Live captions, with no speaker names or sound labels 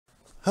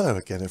Hello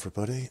again,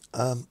 everybody.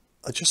 I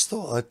just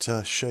thought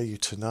I'd show you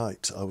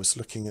tonight. I was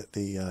looking at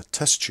the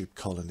test tube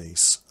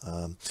colonies,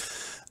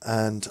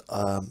 and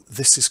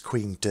this is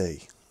Queen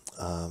D.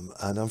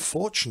 And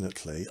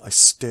unfortunately, I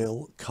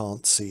still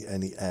can't see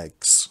any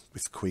eggs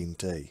with Queen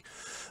D.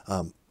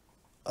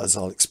 As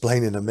I'll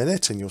explain in a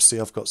minute, and you'll see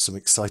I've got some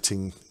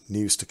exciting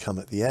news to come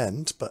at the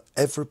end, but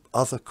every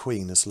other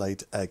queen has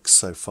laid eggs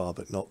so far,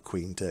 but not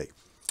Queen D.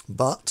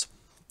 But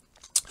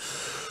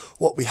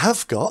what we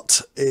have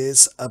got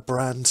is a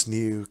brand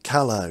new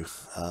callow,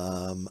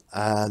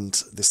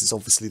 and this is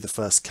obviously the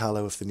first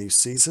callow of the new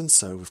season,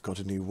 so we've got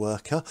a new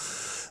worker.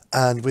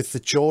 And with the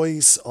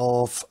joys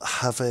of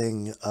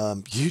having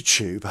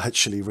YouTube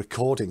actually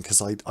recording,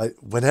 because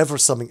whenever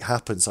something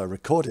happens, I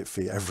record it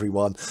for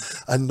everyone,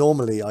 and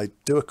normally I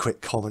do a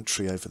quick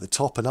commentary over the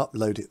top and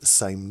upload it the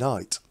same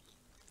night.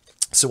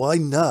 So I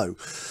know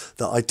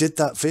that I did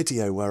that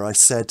video where I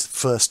said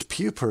first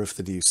pupa of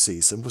the new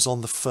season was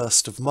on the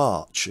 1st of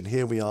March. And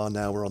here we are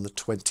now, we're on the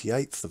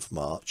 28th of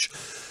March.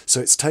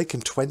 So it's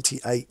taken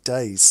 28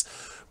 days,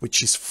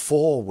 which is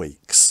 4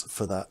 weeks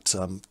for that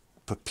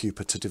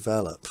pupa to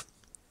develop.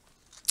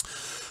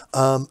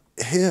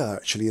 Here,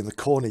 actually, in the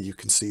corner, you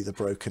can see the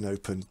broken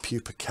open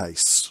pupa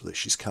case that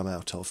she's come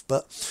out of.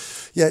 But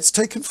yeah, it's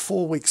taken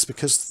 4 weeks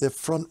because the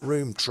front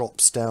room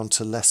drops down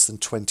to less than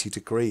 20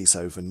 degrees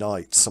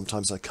overnight.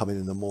 Sometimes I come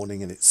in the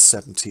morning and it's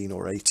 17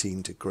 or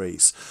 18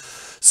 degrees.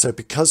 So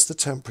because the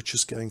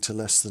temperature's going to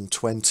less than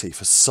 20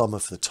 for some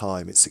of the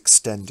time, it's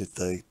extended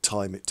the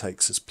time it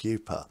takes as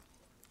pupa.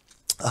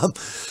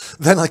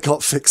 Then I got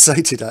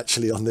fixated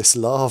actually on this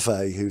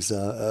larvae who's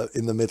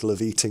in the middle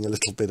of eating a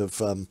little bit of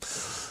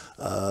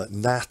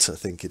gnat, I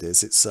think it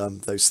is. It's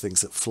those things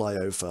that fly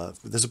over.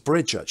 There's a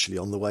bridge actually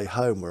on the way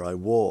home where I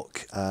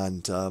walk,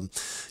 and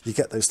you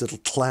get those little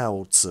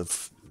clouds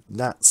of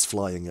gnats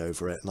flying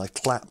over it, and I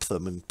clap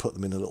them and put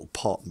them in a little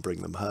pot and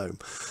bring them home.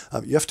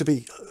 You have to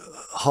be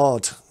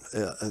hard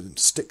and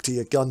stick to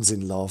your guns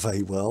in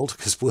larvae world,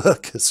 because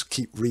workers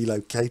keep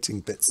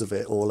relocating bits of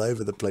it all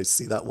over the place.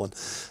 See, that one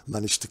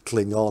managed to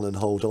cling on and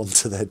hold on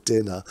to their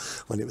dinner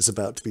when it was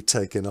about to be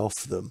taken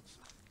off them.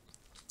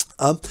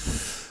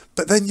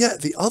 But then, yeah,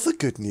 the other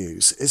good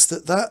news is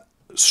that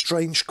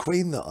strange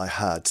queen that I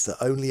had that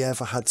only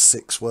ever had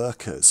 6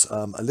 workers,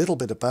 a little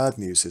bit of bad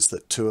news is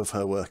that 2 of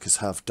her workers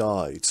have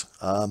died.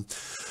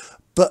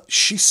 But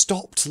she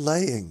stopped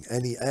laying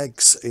any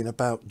eggs in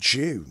about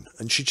June,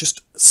 and she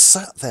just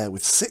sat there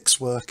with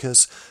 6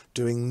 workers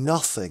doing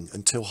nothing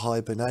until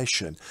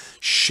hibernation.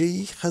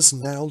 She has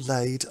now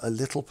laid a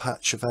little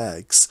patch of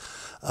eggs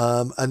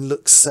and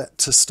looks set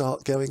to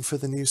start going for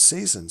the new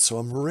season. So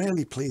I'm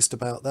really pleased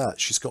about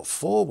that. She's got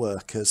 4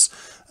 workers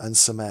and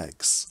some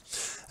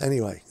eggs.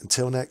 Anyway,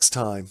 until next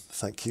time,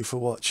 thank you for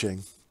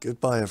watching.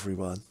 Goodbye,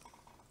 everyone.